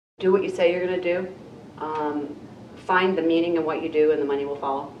Do what you say you're going to do. Find the meaning in what you do and the money will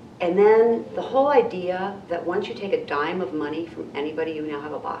follow. And then the whole idea that once you take a dime of money from anybody, you now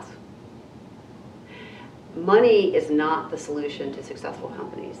have a boss. Money is not the solution to successful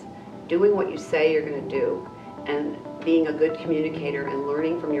companies. Doing what you say you're going to do and being a good communicator and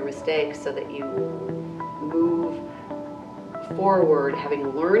learning from your mistakes so that you move forward having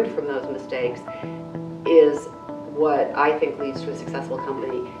learned from those mistakes is what I think leads to a successful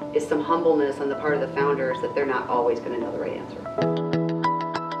company, is some humbleness on the part of the founders that they're not always going to know the right answer.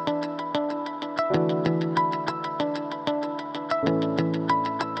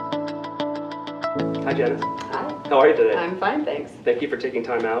 Hi, Janice. Hi. How are you today? I'm fine, thanks. Thank you for taking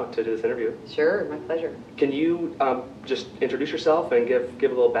time out to do this interview. Sure, my pleasure. Can you just introduce yourself and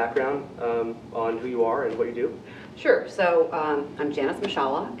give a little background on who you are and what you do? Sure. So I'm Janice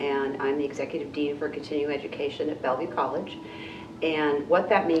Mashallah, and I'm the Executive Dean for Continuing Education at Bellevue College. And what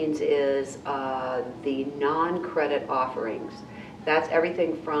that means is the non-credit offerings. That's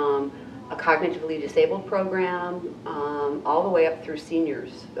everything from a cognitively disabled program all the way up through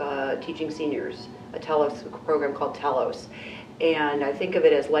seniors, teaching seniors, a Telos program called Telos. And I think of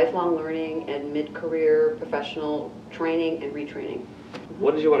it as lifelong learning and mid-career professional training and retraining.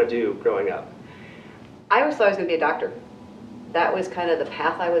 What did you want to do growing up? I always thought I was going to be a doctor. That was kind of the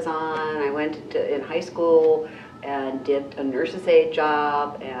path I was on. I went in high school and did a nurse's aide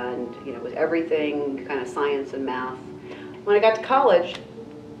job, and it was everything kind of science and math. When I got to college,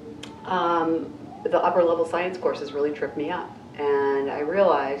 the upper level science courses really tripped me up, and I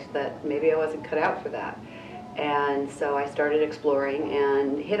realized that maybe I wasn't cut out for that. And so I started exploring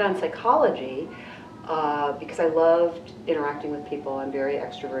and hit on psychology because I loved interacting with people. I'm very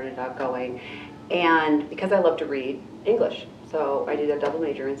extroverted, outgoing, and because I love to read English. So I did a double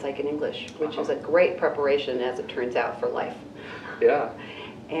major in psych and English, which is a great preparation, as it turns out, for life. Yeah.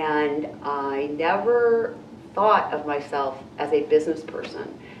 And I never thought of myself as a business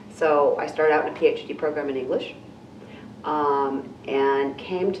person. So I started out in a PhD program in English and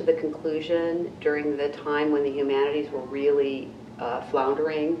came to the conclusion during the time when the humanities were really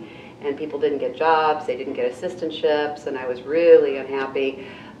floundering and people didn't get jobs, they didn't get assistantships, and I was really unhappy.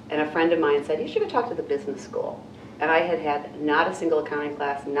 And a friend of mine said, you should go talk to the business school. And I had had not a single accounting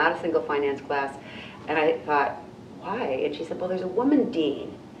class, not a single finance class, and I thought, why? And she said, well, there's a woman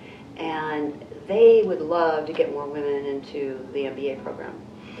dean, and they would love to get more women into the MBA program.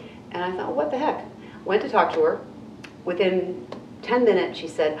 And I thought, well, what the heck? Went to talk to her. Within 10 minutes, she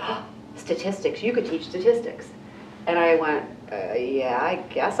said, oh, statistics, you could teach statistics. And I went, yeah, I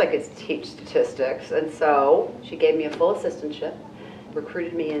guess I could teach statistics. And so she gave me a full assistantship,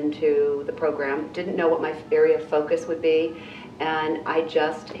 recruited me into the program, didn't know what my area of focus would be, and I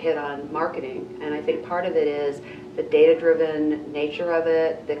just hit on marketing. And I think part of it is the data-driven nature of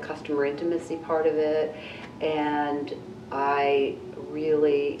it, the customer intimacy part of it, and I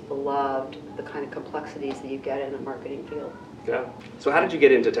really loved the kind of complexities that you get in a marketing field. Yeah. So how did you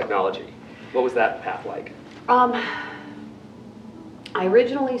get into technology? What was that path like? I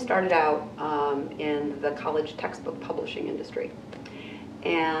originally started out in the college textbook publishing industry.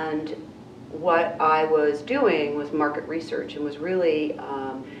 And what I was doing was market research and was really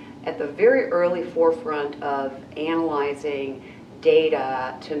at the very early forefront of analyzing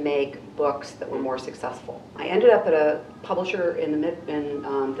data to make books that were more successful. I ended up at a publisher in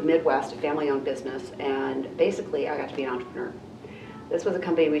the Midwest, a family-owned business, and basically I got to be an entrepreneur. This was a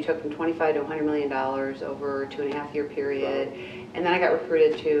company we took from $25 to $100 million over a 2.5-year period, and then I got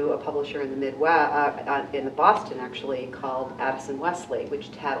recruited to a publisher in the Midwest, in Boston actually, called Addison Wesley, which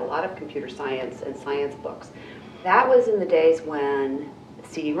had a lot of computer science and science books. That was in the days when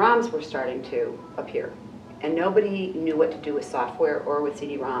CD-ROMs were starting to appear, and nobody knew what to do with software or with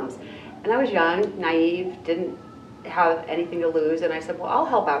CD-ROMs. And I was young, naive, didn't have anything to lose, and I said, well, I'll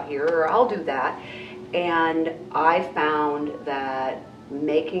help out here, or I'll do that. And I found that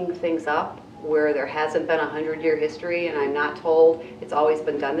making things up where there hasn't been a 100-year history and I'm not told it's always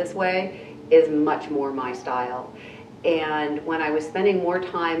been done this way is much more my style. And when I was spending more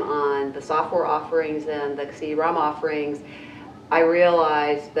time on the software offerings and the CD-ROM offerings, I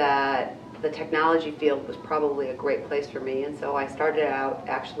realized that the technology field was probably a great place for me. And so I started out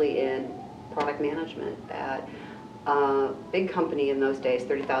actually in product management at a big company in those days,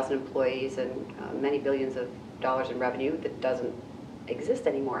 30,000 employees and many billions of dollars in revenue that doesn't exist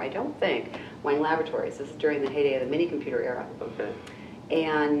anymore, I don't think. Wang Laboratories. This is during the heyday of the mini computer era. Okay.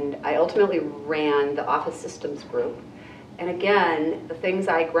 And I ultimately ran the office systems group. And again, the things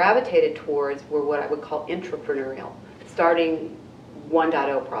I gravitated towards were what I would call intrapreneurial, starting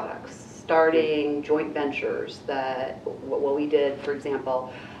 1.0 products, starting joint ventures that, what we did, for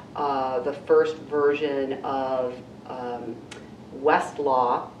example, the first version of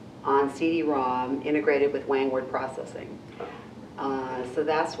Westlaw on CD-ROM integrated with Wang word processing. So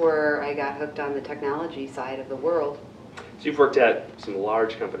that's where I got hooked on the technology side of the world. So you've worked at some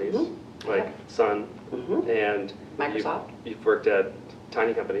large companies like Sun and Microsoft. You've worked at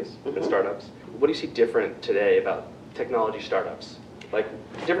tiny companies and startups. What do you see different today about technology startups? Like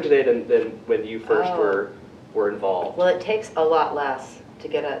different today than when you first were involved? Well, it takes a lot less to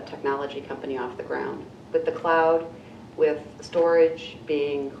get a technology company off the ground. With the cloud, with storage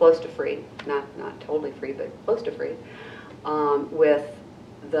being close to free, not totally free, but close to free, with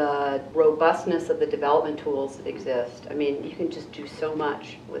the robustness of the development tools that exist. I mean, you can just do so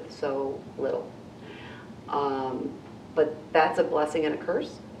much with so little. But that's a blessing and a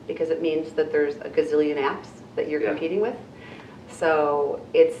curse because it means that there's a gazillion apps that you're competing with. So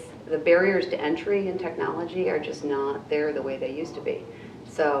the barriers to entry in technology are just not there the way they used to be.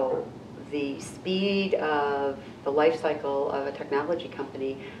 So the speed of the life cycle of a technology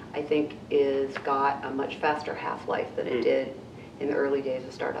company, I think, is got a much faster half-life than it did in the early days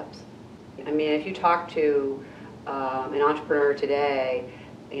of startups. I mean, if you talk to an entrepreneur today,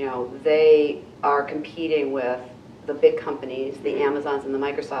 you know, they are competing with the big companies, the Amazons and the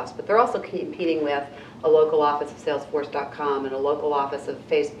Microsofts, but they're also competing with a local office of Salesforce.com and a local office of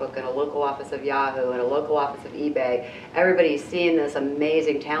Facebook and a local office of Yahoo and a local office of eBay. Everybody's seeing this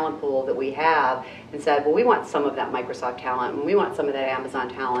amazing talent pool that we have and said, well, we want some of that Microsoft talent and we want some of that Amazon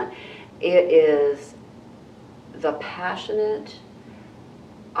talent. It is the passionate,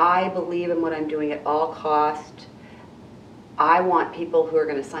 I believe in what I'm doing at all cost. I want people who are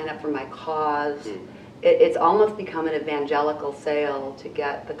going to sign up for my cause. It's almost become an evangelical sale to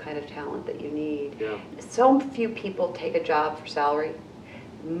get the kind of talent that you need. Yeah. So few people take a job for salary.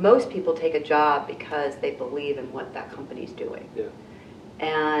 Most people take a job because they believe in what that company's doing. Yeah.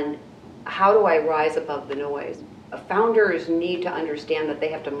 And how do I rise above the noise? Founders need to understand that they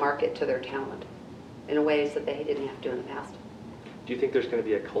have to market to their talent in ways that they didn't have to in the past. Do you think there's going to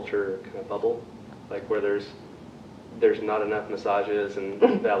be a culture kind of bubble, like where there's not enough massages and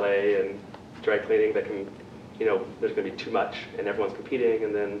ballet and dry cleaning that can, you know, there's going to be too much and everyone's competing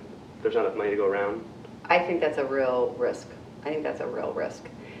and then there's not enough money to go around? I think that's a real risk.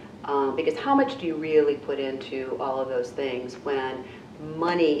 Because how much do you really put into all of those things when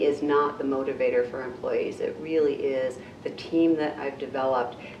money is not the motivator for employees? It really is the team that I've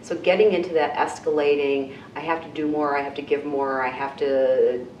developed. So getting into that escalating, I have to do more, I have to give more, I have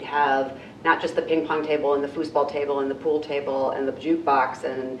to have not just the ping pong table and the foosball table and the pool table and the jukebox,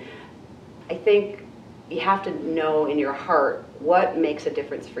 and I think you have to know in your heart what makes a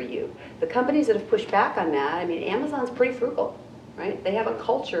difference for you. The companies that have pushed back on that, I mean, Amazon's pretty frugal, right? They have a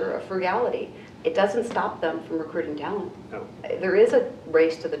culture of frugality. It doesn't stop them from recruiting talent. No. There is a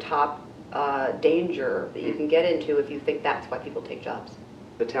race to the top danger that you can get into if you think that's why people take jobs.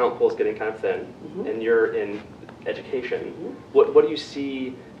 The talent pool is getting kind of thin, and you're in education. What do you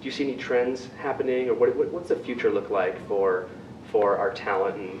see? Do you see any trends happening, or what's the future look like for our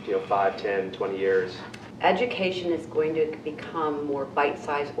talent in 5, 10, 20 years? Education is going to become more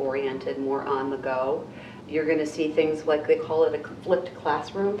bite-size oriented, more on the go. You're going to see things like they call it a flipped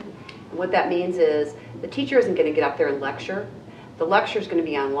classroom. And what that means is the teacher isn't going to get up there and lecture. The lecture is going to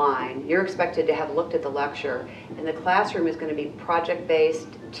be online. You're expected to have looked at the lecture, and the classroom is going to be project-based,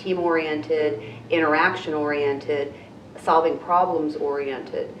 team-oriented, interaction-oriented, solving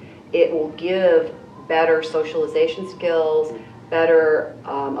problems-oriented. It will give better socialization skills, better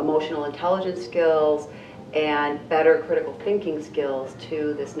emotional intelligence skills, and better critical thinking skills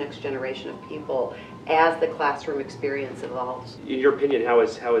to this next generation of people as the classroom experience evolves. In your opinion, how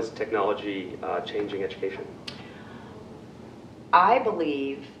is technology changing education? I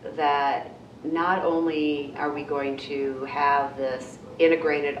believe that not only are we going to have this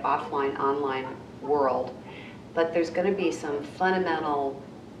integrated offline-online world, but there's going to be some fundamental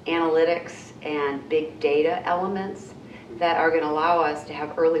analytics and big data elements that are going to allow us to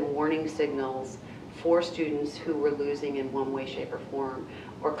have early warning signals for students who we're losing in one way, shape, or form,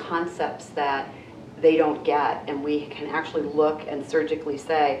 or concepts that they don't get, and we can actually look and surgically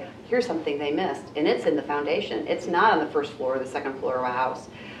say, here's something they missed, and it's in the foundation. It's not on the first floor or the second floor of a house.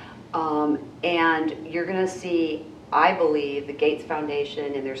 And you're going to see, I believe, the Gates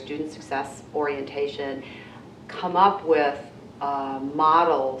Foundation and their student success orientation come up with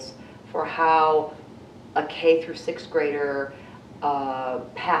models for how a K through 6th grader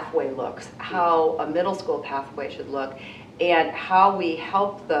pathway looks, how a middle school pathway should look, and how we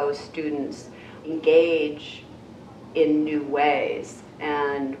help those students engage in new ways.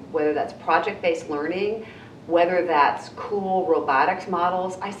 And whether that's project-based learning, whether that's cool robotics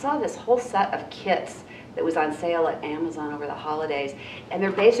models. I saw this whole set of kits that was on sale at Amazon over the holidays, and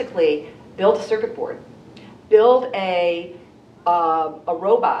they're basically build a circuit board, build a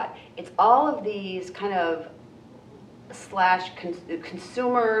robot. It's all of these kind of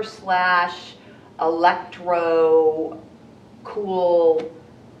consumer slash electro cool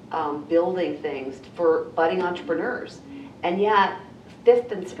building things for budding entrepreneurs, and yet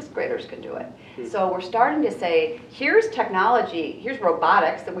 5th and 6th graders can do it. So we're starting to say, here's technology, here's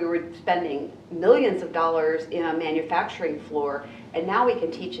robotics that we were spending millions of dollars in a manufacturing floor, and now we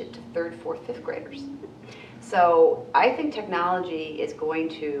can teach it to 3rd, 4th, 5th graders. So I think technology is going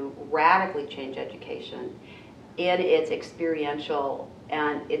to radically change education in its experiential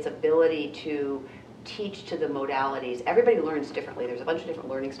and its ability to teach to the modalities. Everybody learns differently. There's a bunch of different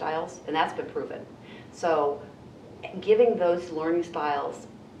learning styles, and that's been proven. So giving those learning styles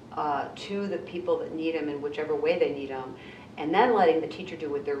to the people that need them in whichever way they need them, and then letting the teacher do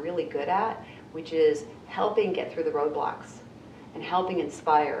what they're really good at, which is helping get through the roadblocks and helping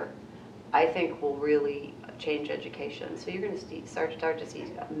inspire, I think will really change education. So you're going to start to see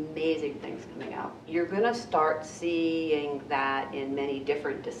amazing things coming out. You're going to start seeing that in many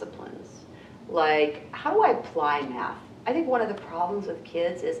different disciplines. Like, how do I apply math? I think one of the problems with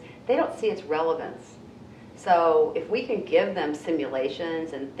kids is they don't see its relevance. So if we can give them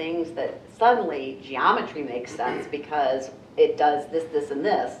simulations and things that suddenly geometry makes sense because it does this, this, and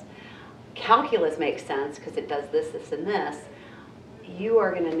this, calculus makes sense because it does this, this, and this, you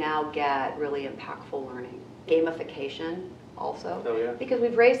are going to now get really impactful learning. Gamification also, because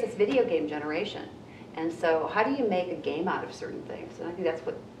we've raised this video game generation. And so how do you make a game out of certain things? And I think that's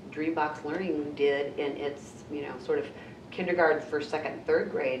what Dreambox Learning did in its, sort of kindergarten, 1st, 2nd,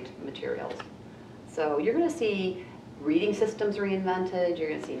 3rd grade materials. So you're going to see reading systems reinvented, you're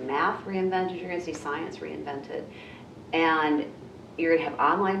going to see math reinvented, you're going to see science reinvented. And you're going to have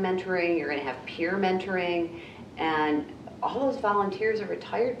online mentoring, you're going to have peer mentoring, and all those volunteers are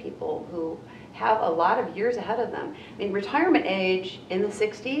retired people who have a lot of years ahead of them. I mean, retirement age in the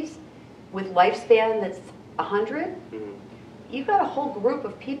 60s with lifespan that's 100, you've got a whole group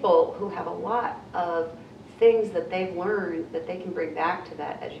of people who have a lot of things that they've learned that they can bring back to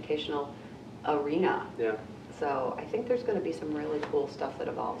that educational arena. Yeah. So I think there's going to be some really cool stuff that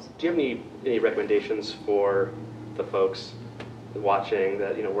evolves. Do you have any recommendations for the folks watching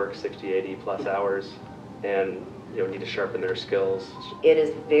that work 60, 80 plus hours and need to sharpen their skills? It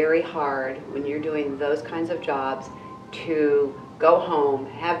is very hard when you're doing those kinds of jobs to go home,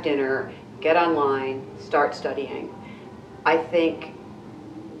 have dinner, get online, start studying. I think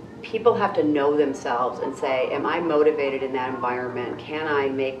people have to know themselves and say, am I motivated in that environment? Can I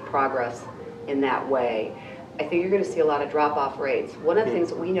make progress in that way? I think you're going to see a lot of drop-off rates. One of the things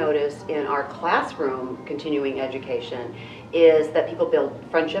that we notice in our classroom continuing education is that people build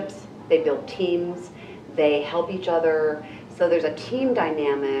friendships, they build teams, they help each other. So there's a team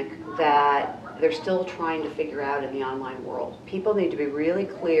dynamic that they're still trying to figure out in the online world. People need to be really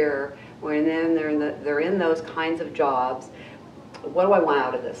clear when they're in those kinds of jobs. What do I want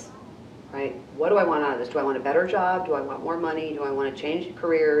out of this? Right? What do I want out of this? Do I want a better job? Do I want more money? Do I want to change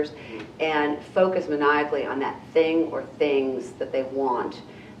careers? And focus maniacally on that thing or things that they want,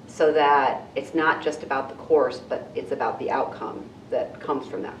 so that it's not just about the course, but it's about the outcome that comes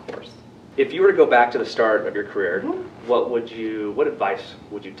from that course. If you were to go back to the start of your career, what advice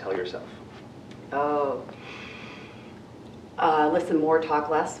would you tell yourself? Listen more, talk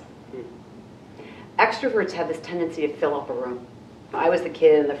less. Extroverts have this tendency to fill up a room. I was the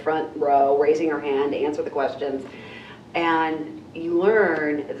kid in the front row raising her hand to answer the questions, and you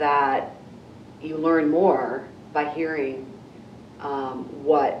learn more by hearing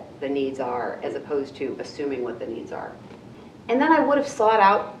what the needs are as opposed to assuming what the needs are. And then I would have sought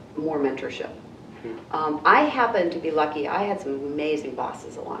out more mentorship. I happened to be lucky. I had some amazing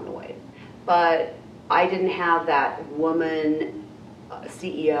bosses along the way, but I didn't have that woman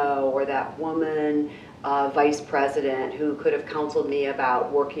CEO or that woman vice president who could have counseled me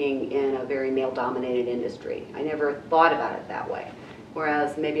about working in a very male-dominated industry. I never thought about it that way,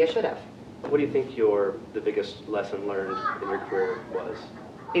 whereas maybe I should have. What do you think the biggest lesson learned in your career was?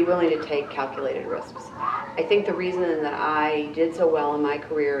 Be willing to take calculated risks. I think the reason that I did so well in my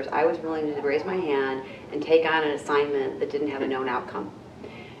career is I was willing to raise my hand and take on an assignment that didn't have a known outcome.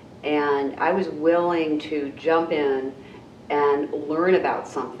 And I was willing to jump in and learn about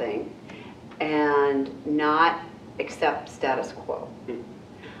something and not accept status quo.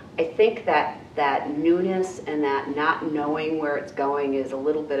 I think that newness and that not knowing where it's going is a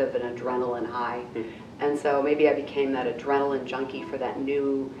little bit of an adrenaline high. And so maybe I became that adrenaline junkie for that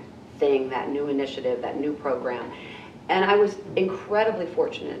new thing, that new initiative, that new program. And I was incredibly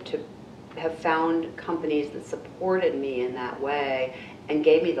fortunate to have found companies that supported me in that way and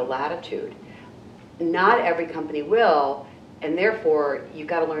gave me the latitude. Not every company will, and therefore you've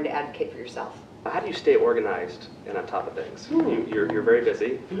got to learn to advocate for yourself. How do you stay organized and on top of things? You're very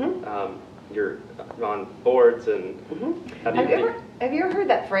busy. You're on boards, and how do you? Have you ever heard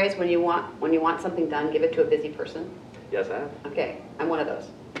that phrase, when you want something done, give it to a busy person? Yes, I have. Okay, I'm one of those.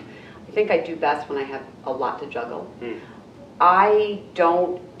 I think I do best when I have a lot to juggle. I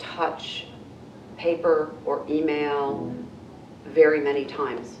don't touch paper or email very many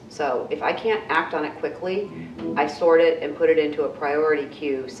times. So if I can't act on it quickly, I sort it and put it into a priority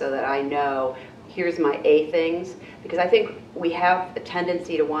queue so that I know here's my A things. Because I think we have a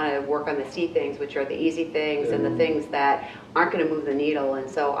tendency to want to work on the C things, which are the easy things and the things that aren't going to move the needle. And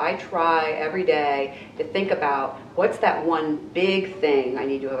so I try every day to think about what's that one big thing I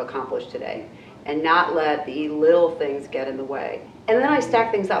need to have accomplished today, and not let the little things get in the way. And then I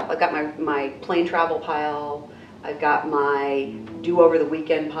stack things up. I've got my plane travel pile. I've got my do over the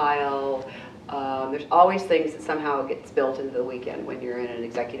weekend pile. There's always things that somehow get built into the weekend when you're in an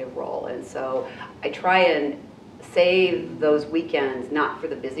executive role. And so I try and save those weekends, not for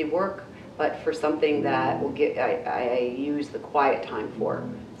the busy work, but for something that will get, I use the quiet time for,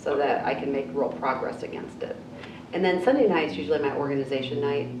 so that I can make real progress against it. And then Sunday night's usually my organization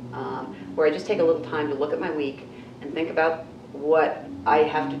night, where I just take a little time to look at my week and think about what I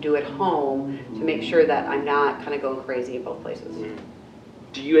have to do at home to make sure that I'm not kind of going crazy in both places.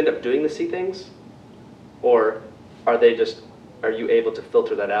 Do you end up doing the C things, or are you able to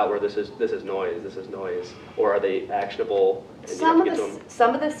filter that out where this is noise, or are they actionable? And Some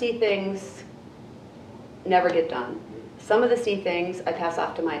of the C things never get done. Some of the C things I pass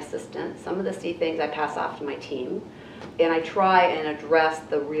off to my assistant. Some of the C things I pass off to my team, and I try and address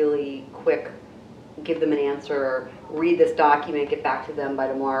the really quick, give them an answer, read this document, get back to them by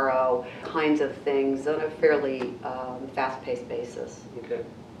tomorrow, kinds of things on a fairly fast-paced basis. Okay.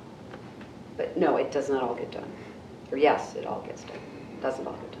 But no, it does not all get done. Or yes, it all gets done. It doesn't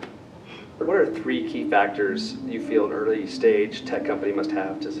all get done. What are 3 key factors you feel an early stage tech company must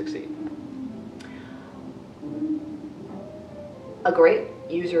have to succeed? A great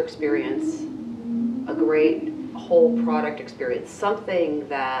user experience, a great whole product experience, something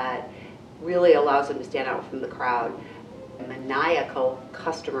that really allows them to stand out from the crowd, a maniacal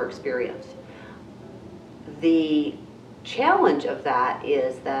customer experience. The challenge of that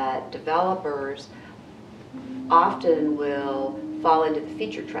is that developers often will fall into the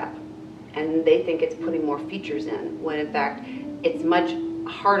feature trap, and they think it's putting more features in, when in fact it's much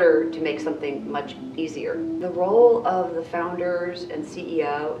harder to make something much easier. The role of the founders and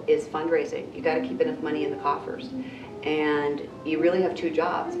CEO is fundraising. You got to keep enough money in the coffers. And you really have 2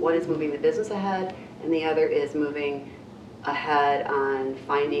 jobs. One is moving the business ahead, and the other is moving ahead on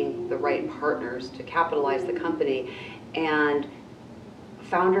finding the right partners to capitalize the company. And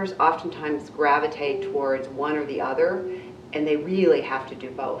founders oftentimes gravitate towards one or the other, and they really have to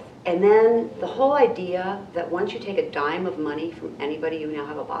do both. And then the whole idea that once you take a dime of money from anybody, you now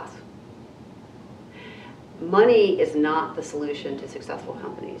have a boss. Money is not the solution to successful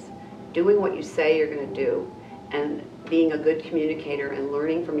companies. Doing what you say you're going to do, and being a good communicator and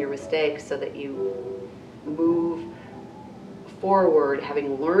learning from your mistakes so that you move forward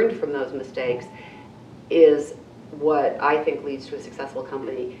having learned from those mistakes, is what I think leads to a successful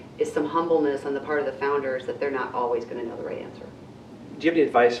company, is some humbleness on the part of the founders that they're not always going to know the right answer. Do you have any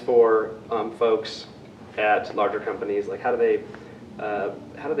advice for folks at larger companies? Like how do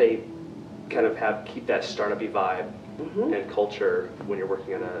they kind of keep that startup-y vibe and culture when you're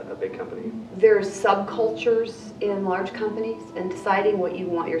working at a big company? There's subcultures in large companies, and deciding what you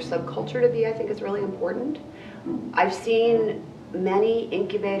want your subculture to be, I think, is really important. I've seen many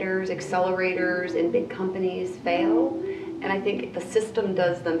incubators, accelerators in big companies fail, and I think the system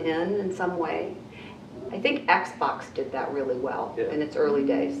does them in some way. I think Xbox did that really well in its early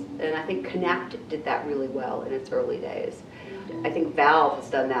days, and I think Connect did that really well in its early days. I think Valve has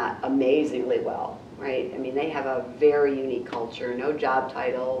done that amazingly well, right? I mean, they have a very unique culture, no job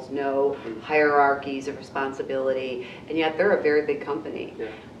titles, no hierarchies of responsibility, and yet they're a very big company.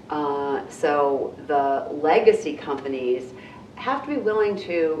 So the legacy companies have to be willing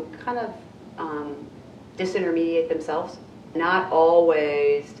to kind of disintermediate themselves. Not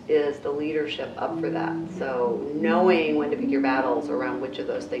always is the leadership up for that. So knowing when to pick your battles around which of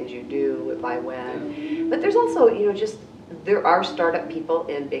those things you do, by when. But there's also, there are startup people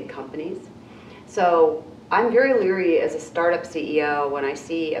in big companies. So I'm very leery as a startup CEO when I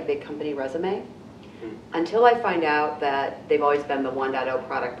see a big company resume, until I find out that they've always been the 1.0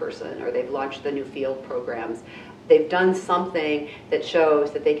 product person, or they've launched the new field programs. They've done something that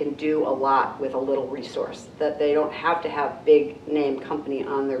shows that they can do a lot with a little resource, that they don't have to have big name company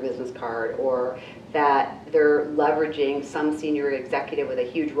on their business card, or that they're leveraging some senior executive with a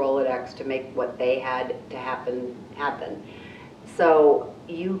huge Rolodex to make what they had to happen. So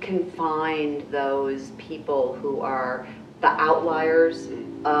you can find those people who are the outliers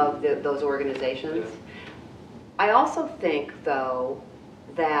of those organizations. Yeah. I also think, though,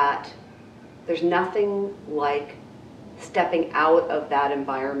 that there's nothing like stepping out of that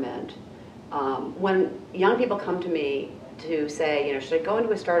environment. When young people come to me to say, should I go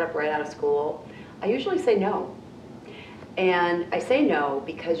into a startup right out of school? I usually say no. And I say no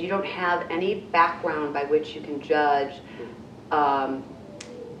because you don't have any background by which you can judge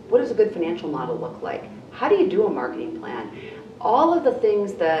what does a good financial model look like? How do you do a marketing plan? All of the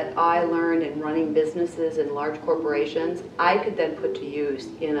things that I learned in running businesses in large corporations, I could then put to use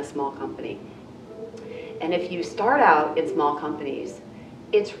in a small company. And if you start out in small companies,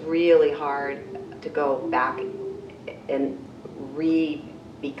 it's really hard to go back and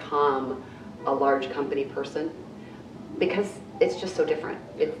become a large company person, because it's just so different.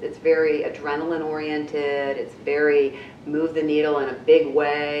 It's very adrenaline oriented, it's very move the needle in a big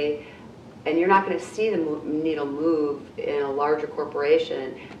way, and you're not going to see the needle move in a larger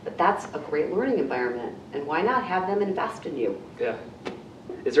corporation, but that's a great learning environment, and why not have them invest in you? Yeah.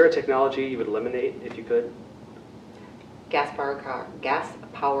 Is there a technology you would eliminate if you could? Gas-powered car,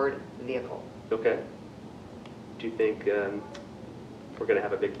 gas-powered vehicle. Okay. Do you think we're going to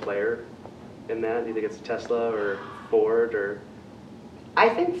have a big player in that? Do you think it's Tesla or Ford or? I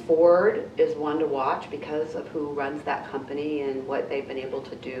think Ford is one to watch because of who runs that company and what they've been able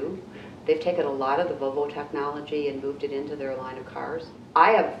to do. They've taken a lot of the Volvo technology and moved it into their line of cars.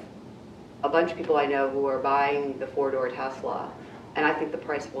 I have a bunch of people I know who are buying the four-door Tesla, and I think the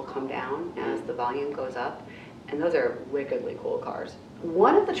price will come down as the volume goes up, and those are wickedly cool cars.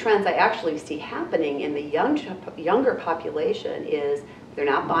 One of the trends I actually see happening in the younger population is they're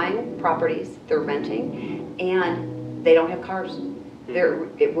not buying properties, they're renting, and they don't have cars.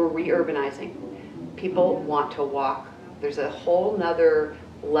 We're re-urbanizing. People want to walk. There's a whole nother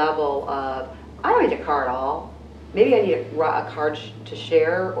level of, I don't need a car at all. Maybe I need a car to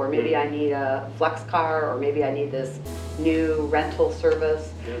share, or maybe I need a flex car, or maybe I need this new rental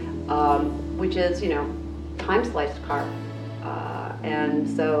service, which is, time-sliced car. And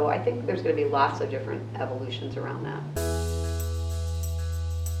so I think there's going to be lots of different evolutions around that.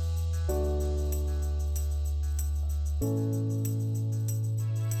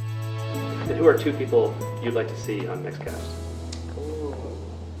 And who are two people you'd like to see on NextCast? Ooh.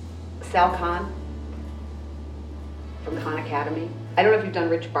 Sal Khan from Khan Academy. I don't know if you've done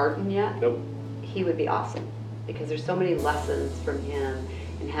Rich Barton yet. Nope. He would be awesome because there's so many lessons from him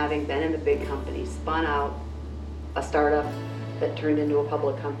in having been in the big company, spun out a startup that turned into a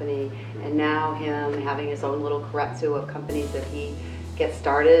public company, and now him having his own little keiretsu of companies that he gets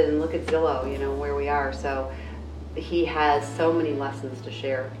started, and look at Zillow, where we are. So he has so many lessons to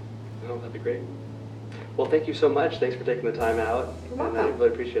share. Oh, that'd be great. Well, thank you so much. Thanks for taking the time out. You're welcome. And I really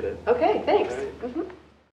appreciate it. Okay, thanks. All right.